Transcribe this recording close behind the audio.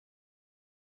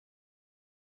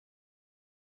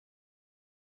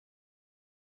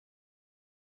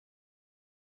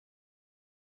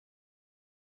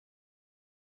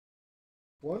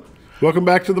What? Welcome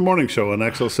back to the morning show on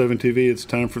XL7 TV. It's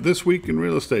time for This Week in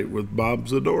Real Estate with Bob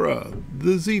Zdora,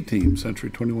 the Z Team, Century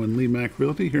 21 LeMac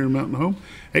Realty here in Mountain Home.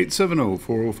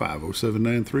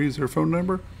 870-405-0793 is their phone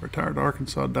number.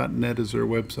 retiredarkansas.net is their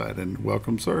website. And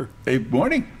welcome, sir. Hey,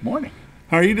 morning.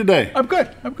 How are you today? I'm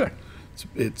good.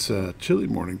 It's a chilly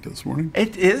morning this morning.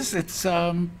 It is. It's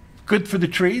good for the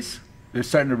trees. They're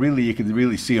starting to you can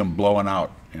really see them blowing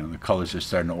out. You know, the colors are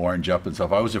starting to orange up and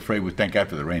stuff. I was afraid, thank God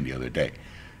for the rain the other day,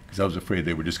 because I was afraid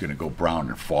they were just going to go brown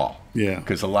and fall. Yeah.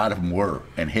 Because a lot of them were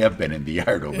and have been in the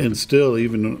yard over. And still,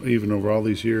 even over all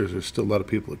these years, there's still a lot of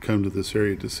people that come to this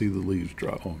area to see the leaves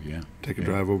drop. Oh, yeah. Take a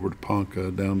drive over to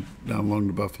Ponca, down along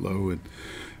the Buffalo, and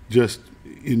just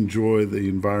enjoy the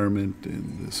environment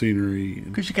and the scenery.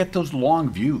 Because you get those long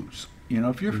views. You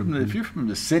know, if you're from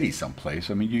the city someplace,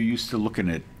 I mean, you're used to looking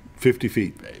at 50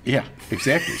 feet. Yeah,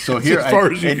 exactly. So here, as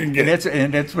far as you can get.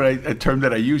 And that's what a term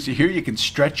that I use. Here you can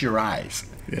stretch your eyes.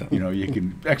 Yeah. You know, you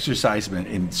can exercise them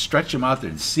and stretch them out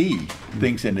there and see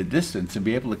things in the distance and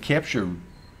be able to capture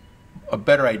a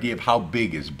better idea of how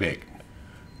big is big.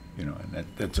 You know, and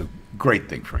that's a great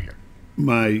thing for here.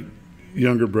 My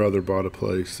younger brother bought a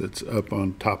place that's up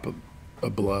on top of a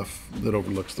bluff that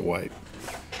overlooks the White.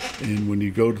 And when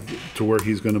you go to where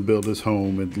he's going to build his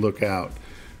home and look out,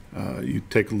 you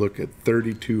take a look at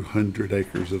 3,200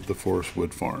 acres of the forest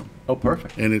wood farm. Oh,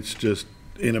 perfect. And it's just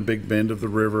in a big bend of the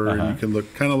river, and you can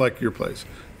look kind of like your place.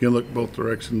 You can look both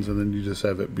directions, and then you just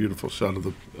have that beautiful shot of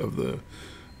the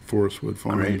forest wood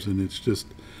farms. Great. And it's just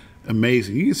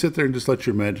amazing. You can sit there and just let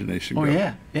your imagination go. Oh,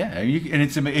 yeah. And you can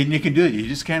do it. You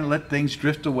just kind of let things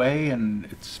drift away, and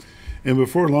it's... And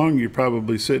before long, you're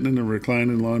probably sitting in a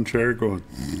reclining lawn chair going...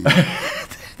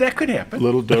 That could happen.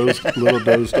 Little dozed off. No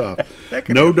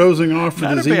happen. Dozing off for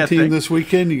Not the a Z bad Team thing. this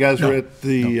weekend. You guys were at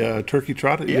the Turkey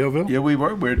Trot at Yeovil? Yeah, we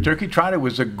were. Turkey Trot. It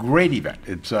was a great event.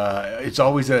 It's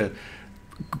always a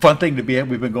fun thing to be at.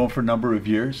 We've been going for a number of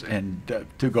years, and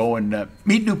to go and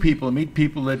meet new people, meet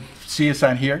people that see us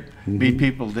on here, meet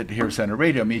people that hear us on the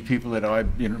radio, meet people that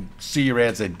see your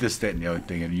ads at this, that, and the other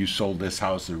thing, and you sold this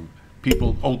house, or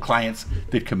people, old clients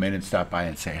that come in and stop by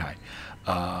and say hi.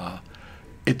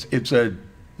 It's a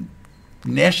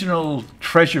national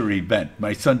treasure event.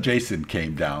 My son Jason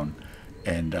came down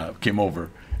and came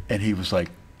over, and he was like,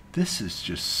 "This is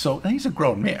just so." And he's a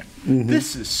grown man.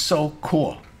 This is so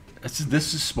cool.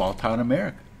 This is small town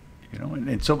America, you know.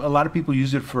 And so a lot of people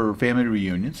use it for family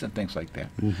reunions and things like that.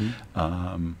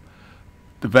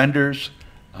 The vendors,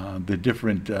 the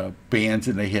different bands,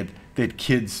 and they had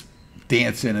kids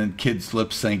dancing and kids lip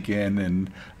syncing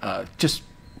and just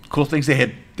cool things.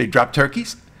 They dropped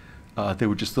turkeys. They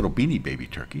were just little Beanie Baby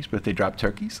turkeys, but they dropped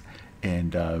turkeys.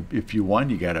 And if you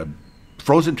won, you got a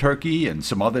frozen turkey and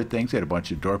some other things. They had a bunch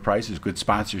of door prizes, good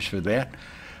sponsors for that.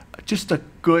 Just a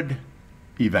good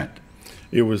event.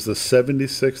 It was the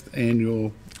 76th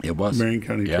annual Marion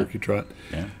County Turkey Trot.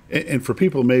 Yeah. And for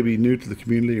people maybe new to the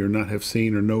community or not have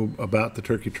seen or know about the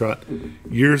Turkey Trot,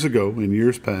 years ago, in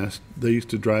years past, they used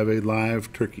to drive a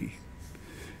live turkey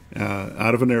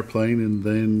out of an airplane, and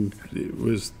then it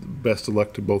was best of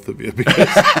luck to both of you, because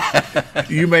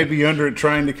you may be under it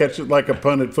trying to catch it like a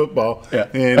punted football,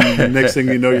 and the next thing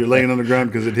you know, you're laying on the ground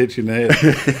because it hit you in the head.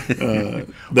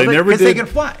 They can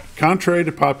fly. Contrary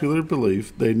to popular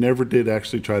belief, they never did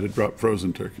actually try to drop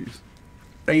frozen turkeys.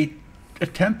 They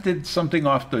attempted something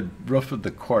off the roof of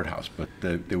the courthouse, but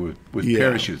they were with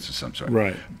parachutes of some sort.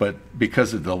 Right. But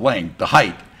because of the length, the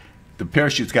height, the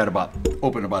parachutes got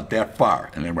open about that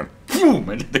far, and then went boom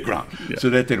and hit the ground. Yeah.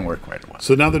 So that didn't work quite well.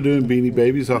 So now they're doing Beanie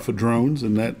Babies off of drones,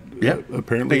 and that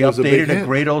apparently they was a big updated hit. a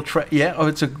great old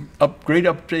it's a great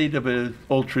update of an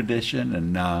old tradition,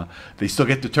 and they still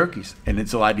get the turkeys, and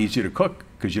it's a lot easier to cook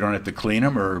because you don't have to clean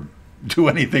them or do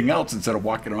anything else instead of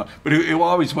walking around. But it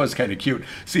always was kind of cute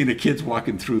seeing the kids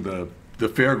walking through the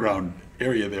fairground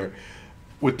area there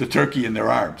with the turkey in their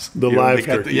arms. The live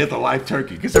turkey. The live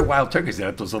turkey, because they're wild turkeys. They're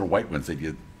not those little white ones that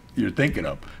you're thinking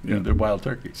of. You know, they're wild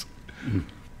turkeys.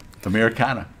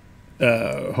 Americana.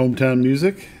 Hometown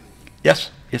music?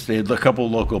 Yes, they had a couple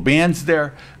of local bands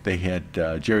there. They had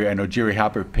Jerry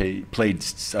Hopper played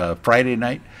Friday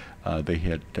night. They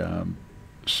had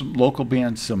some local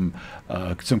bands, some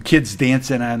kids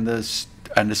dancing on the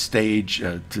stage,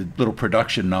 to little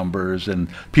production numbers, and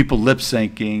people lip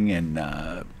syncing,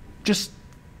 and just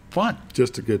fun.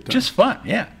 Just a good time. Just fun,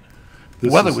 yeah. The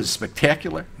weather was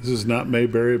spectacular. This is not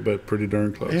Mayberry, but pretty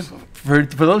darn close. For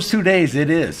those 2 days, it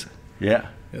is. Yeah.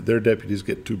 Their deputies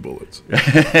get 2 bullets.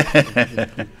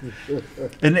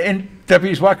 and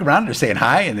deputies walk around, they're saying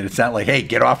hi, and it's not like, hey,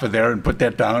 get off of there and put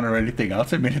that down or anything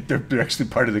else. I mean, they're actually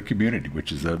part of the community,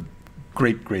 which is a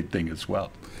great thing as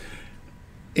well.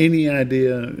 Any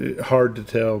idea? Hard to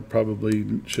tell. Probably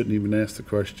shouldn't even ask the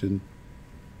question.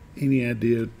 Any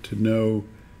idea to know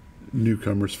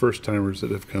newcomers, first timers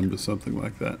that have come to something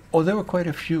like that? Oh, there were quite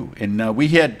a few, and we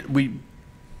had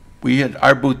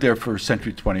our booth there for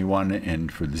Century 21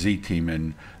 and for the Z team,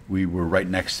 and we were right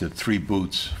next to 3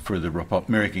 booths for the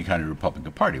American County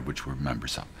Republican Party, which we're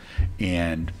members of.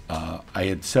 And I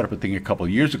had set up a thing a couple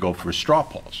of years ago for straw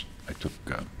polls. I took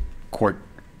quart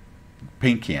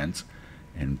paint cans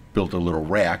and built a little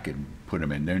rack and put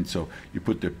them in there. And so you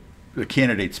put the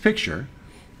candidate's picture,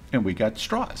 and we got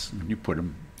straws. And you put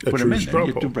them in there.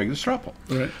 You do bring the straw poll.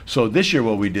 Right. So this year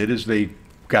what we did is they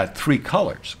got 3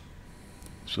 colors.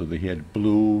 So they had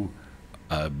blue,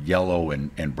 yellow,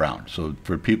 and brown. So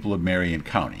for people of Marion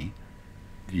County,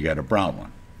 you got a brown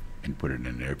one and put it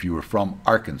in there. If you were from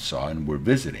Arkansas and were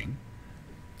visiting,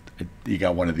 you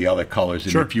got one of the other colors.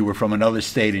 And Sure. if you were from another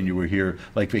state and you were here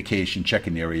like vacation,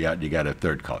 checking the area out, you got a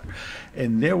 3rd color.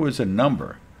 And there was a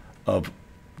number of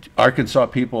Arkansas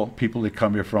people that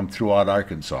come here from throughout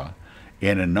Arkansas,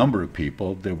 and a number of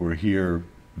people that were here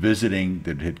visiting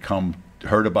that had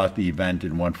heard about the event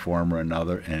in one form or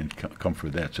another and come for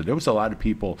that. So there was a lot of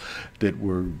people that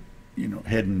were,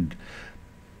 hadn't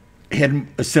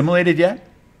assimilated yet,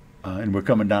 and were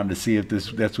coming down to see if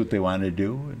that's what they wanted to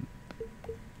do.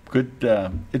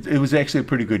 And it was actually a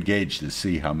pretty good gauge to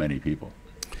see how many people.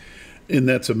 And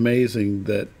that's amazing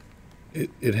that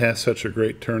it has such a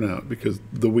great turnout, because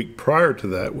the week prior to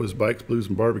that was Bikes, Blues,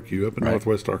 and Barbecue up in Right.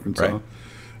 Northwest Arkansas,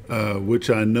 Right. Which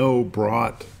I know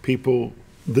brought people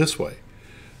this way.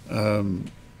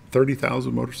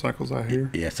 30,000 motorcycles, I hear.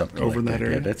 Yeah, something over like in that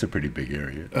area. Yeah, that's a pretty big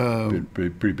area.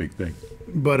 Pretty big thing.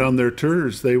 But on their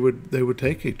tours, they would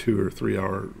take a 2 or 3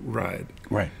 hour ride,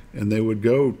 Right. and they would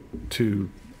go to.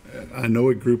 I know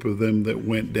a group of them that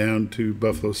went down to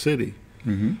Buffalo City,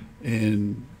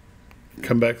 and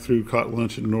come back through, caught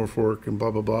lunch in Norfolk, and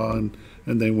blah blah blah, and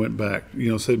they went back.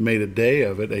 So they made a day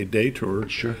of it, a day tour.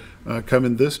 Sure.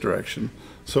 Coming this direction.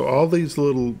 So all these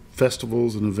little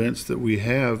festivals and events that we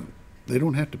have, they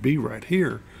don't have to be right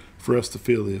here for us to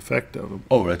feel the effect of them.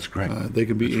 Oh, that's great. They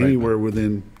can be That's right, anywhere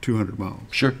within 200 miles.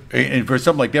 Sure. And for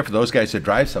something like that, for those guys that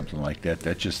drive something like that,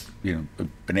 that's just,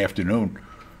 an afternoon,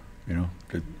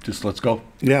 just let's go.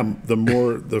 Yeah,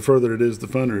 the further it is, the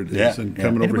funner it is. Yeah. And yeah.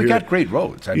 coming And over we here, got great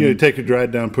roads. I you mean, take a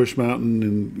drive down Push Mountain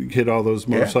and hit all those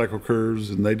motorcycle curves,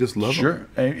 and they just love them. sure.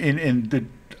 And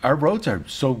our roads are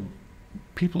so,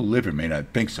 people who live here may not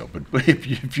think so, but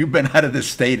if you've been out of this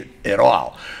state at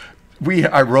all,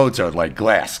 our roads are like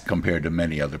glass compared to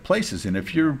many other places. And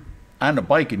if you're on a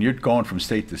bike and you're going from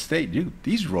state to state,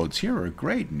 these roads here are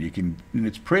great, and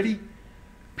it's pretty.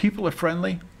 People are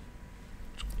friendly.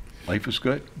 Life is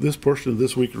good. This portion of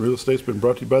This Week in Real Estate's been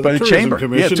brought to you by the Tourism Chamber.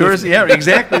 Commission. Yeah, tourism. Yeah,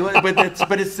 exactly. but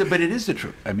it is the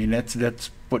truth. I mean,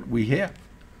 that's what we have.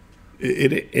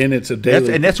 And it's a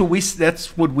daily.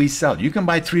 That's what we sell. You can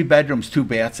buy 3 bedrooms, 2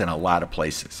 baths in a lot of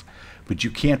places, but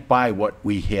you can't buy what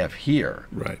we have here.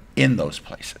 Right. In those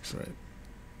places. Right.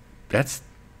 That's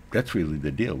really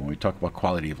the deal when we talk about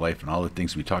quality of life and all the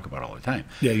things we talk about all the time.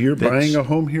 Yeah, you're buying a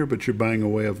home here, but you're buying a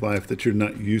way of life that you're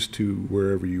not used to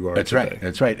wherever you are. That's today. right.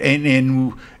 That's right.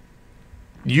 And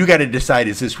you got to decide,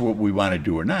 is this what we want to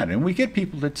do or not? And we get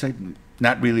people that say,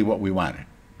 not really what we wanted.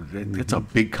 It's a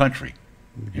big country.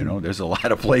 There's a lot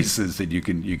of places that you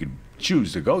can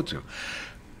choose to go to.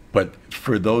 But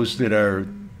for those that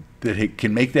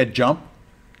can make that jump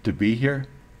to be here,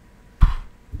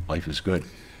 life is good.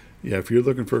 Yeah, if you're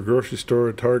looking for a grocery store,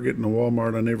 a Target, and a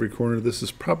Walmart on every corner, this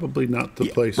is probably not the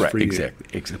place for you.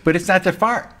 Exactly. But it's not that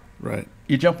far. Right.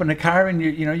 You jump in the car and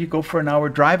you go for an hour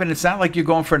drive, and it's not like you're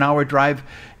going for an hour drive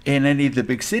in any of the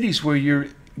big cities where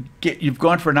you've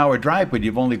gone for an hour drive, but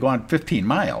you've only gone 15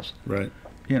 miles. Right.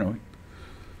 You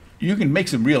can make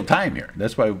some real time here.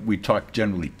 That's why we talk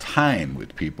generally time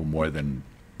with people more than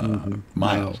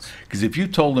miles. Because if you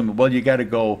told them, well, you got to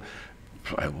go,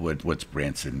 what's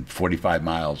Branson, 45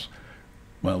 miles,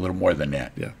 well, a little more than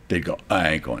that. Yeah. They'd go, I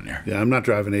ain't going there. Yeah, I'm not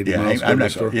driving 80 miles to I'm the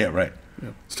not store. Yeah, right. Yeah.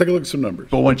 Let's take a look at some numbers.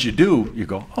 But once you do, you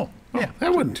go, oh, yeah.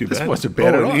 That wasn't too bad. This wasn't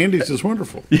bad at all. And Andy's is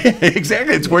wonderful. Yeah,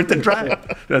 exactly. It's worth the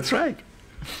drive. That's right.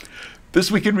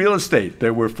 This week in real estate,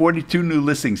 there were 42 new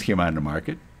listings came on the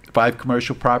market, 5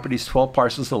 commercial properties, 12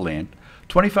 parcels of land,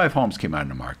 25 homes came on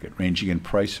the market, ranging in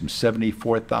price from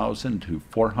 $74,000 to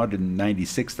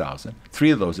 $496,000.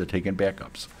 3 of those are taken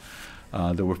backups.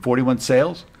 There were 41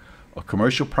 sales, a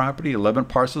commercial property, 11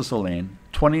 parcels of land,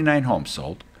 29 homes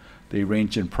sold. They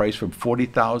range in price from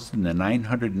 $40,000 to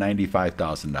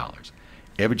 $995,000.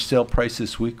 Average sale price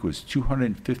this week was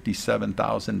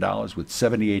 $257,000 with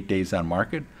 78 days on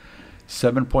market.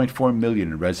 $7.4 million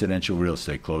in residential real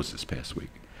estate closed this past week.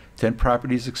 10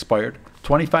 properties expired.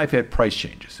 25 had price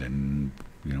changes, and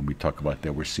we talk about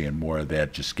that. We're seeing more of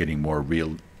that, just getting more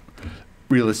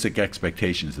realistic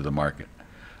expectations of the market.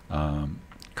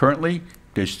 Currently,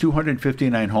 there's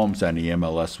 259 homes on the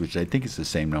MLS, which I think is the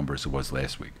same number as it was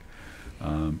last week.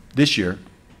 This year,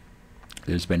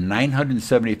 there's been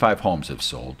 975 homes have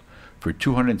sold for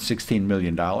 $216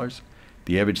 million.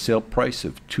 The average sale price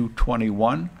of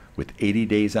 $221 with 80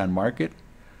 days on market.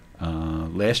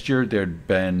 Last year, there'd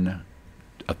been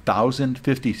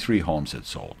 1,053 homes that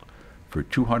sold for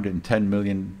 $210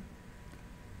 million.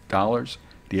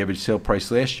 The average sale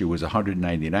price last year was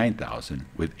 $199,000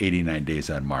 with 89 days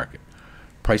on market.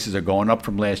 Prices are going up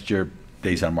from last year.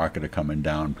 Days on market are coming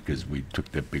down because we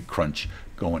took the big crunch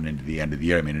going into the end of the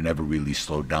year. I mean, it never really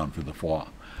slowed down for the fall.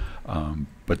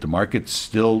 But the market's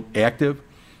still active.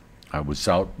 I was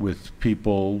out with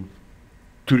people,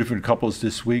 2 different couples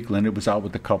this week. Linda was out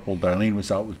with a couple. Darlene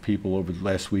was out with people over the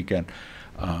last weekend.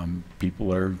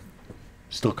 People are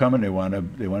still coming. They want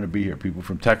to be here. People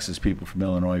from Texas, people from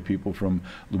Illinois, people from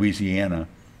Louisiana.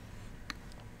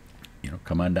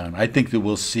 Come on down. I think that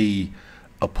we'll see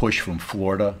a push from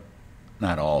Florida.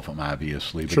 Not all of them,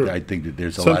 obviously, but Sure. I think that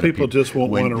there's a Some lot people of people just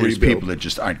won't want to There's rebuild. people that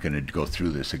just aren't going to go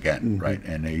through this again, right?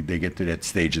 And they get to that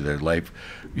stage of their life.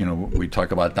 We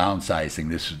talk about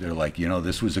downsizing. They're like,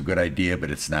 this was a good idea, but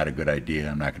it's not a good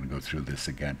idea. I'm not going to go through this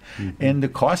again. And the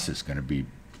cost is going to be,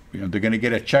 they're going to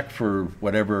get a check for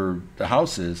whatever the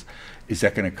house is. Is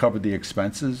that going to cover the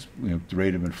expenses? The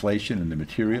rate of inflation and the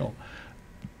material.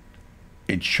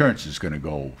 Insurance is going to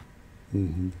go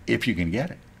if you can get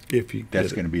it.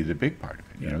 That's going to be the big part of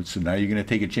it. So now you're going to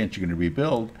take a chance. You're going to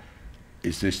rebuild.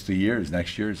 Is this the year? Is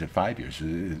next year? Is it 5 years?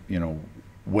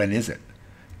 When is it?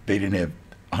 They didn't have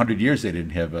 100 years. They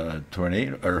didn't have a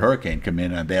tornado or hurricane come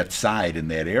in on that side in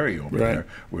that area over there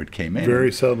where it came in.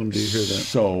 Very seldom do you hear that.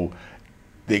 So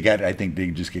I think they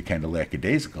just get kind of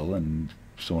lackadaisical, and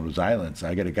some of those islands.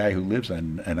 I got a guy who lives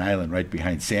on an island right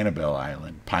behind Sanibel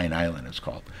Island, Pine Island it's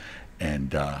called,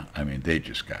 and I mean they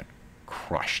just got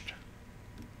crushed.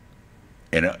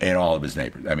 And all of his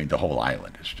neighbors. I mean, the whole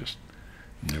island is just,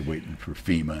 they're waiting for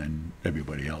FEMA and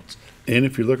everybody else. And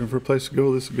if you're looking for a place to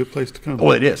go, this is a good place to come.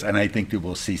 Oh, it is. And I think that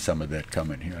we'll see some of that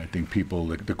coming here. I think people,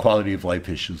 the quality of life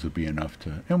issues will be enough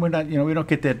to, and we're not, we don't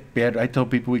get that bad. I tell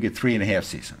people we get 3.5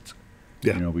 seasons.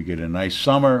 Yeah. We get a nice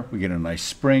summer, we get a nice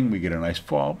spring, we get a nice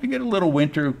fall, we get a little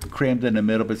winter crammed in the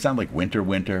middle, but it's not like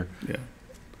winter. Yeah.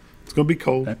 It's going to be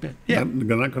cold. That bit. Yeah. Not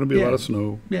going to be a lot of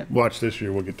snow. Yeah. Watch this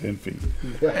year, we'll get 10 feet.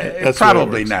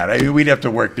 Probably not. I mean, we'd have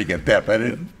to work to get that, but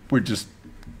we're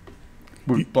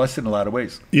blessed in a lot of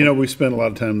ways. We spent a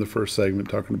lot of time in the first segment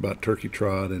talking about turkey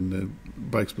trot and the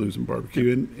bikes, blues, and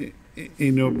barbecue.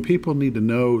 And, people need to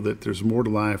know that there's more to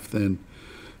life than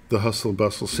the hustle and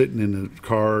bustle, sitting in a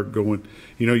car going.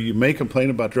 You may complain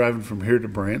about driving from here to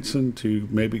Branson to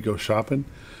maybe go shopping.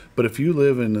 But if you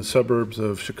live in the suburbs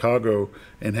of Chicago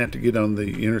and have to get on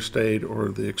the interstate or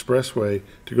the expressway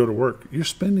to go to work, you're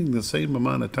spending the same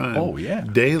amount of time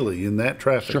daily in that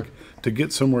traffic to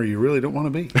get somewhere you really don't want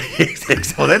to be.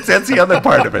 So that's the other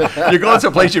part of it. You're going to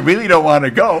a place you really don't want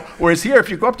to go. Whereas here, if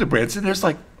you go up to Branson, there's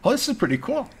like, oh, this is pretty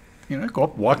cool. Go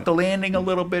up, walk the landing a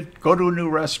little bit, go to a new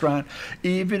restaurant.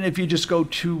 Even if you just go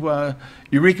to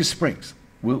Eureka Springs.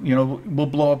 We'll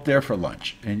blow up there for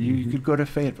lunch, and you could go to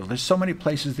Fayetteville. There's so many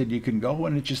places that you can go,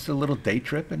 and it's just a little day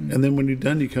trip. And then when you're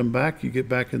done, you come back, you get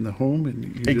back in the home, and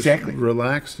you just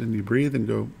relax, and you breathe and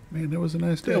go, man, that was a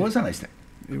nice day. It was a nice day.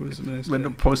 It was a nice day.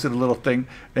 Linda posted a little thing,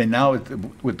 and now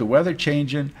with the weather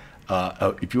changing,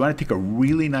 if you want to take a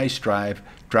really nice drive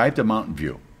to Mountain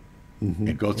View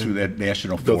and go through that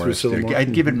national forest.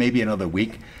 I'd give it maybe another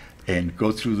week and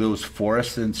go through those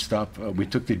forests and stuff. We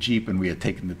took the Jeep, and we had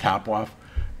taken the top off.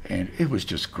 And it was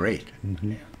just great.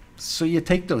 So you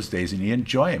take those days and you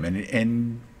enjoy them,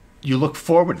 and you look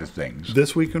forward to things.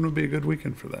 This weekend would be a good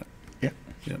weekend for that. Yeah.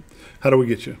 How do we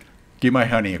get you? Give my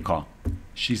honey a call.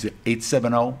 She's at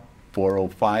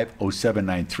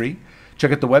 870-405-0793.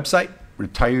 Check out the website,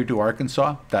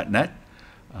 retiredtoarkansas.net.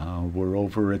 We're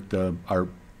over at our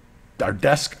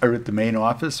desks are at the main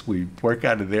office. We work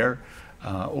out of there.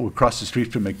 We're across the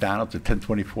street from McDonald's at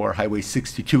 1024 Highway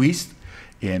 62 East.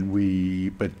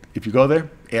 But if you go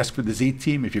there, ask for the Z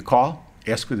Team. If you call,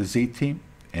 ask for the Z Team,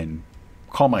 and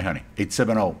call my honey,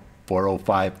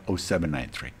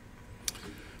 870-405-0793.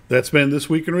 That's been This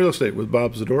Week in Real Estate with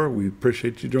Bob Zdora. We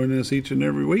appreciate you joining us each and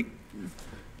every week.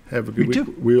 Have a good week.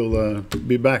 Too. We'll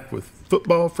be back with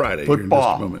Football Friday here in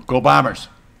just a moment. Go Bombers.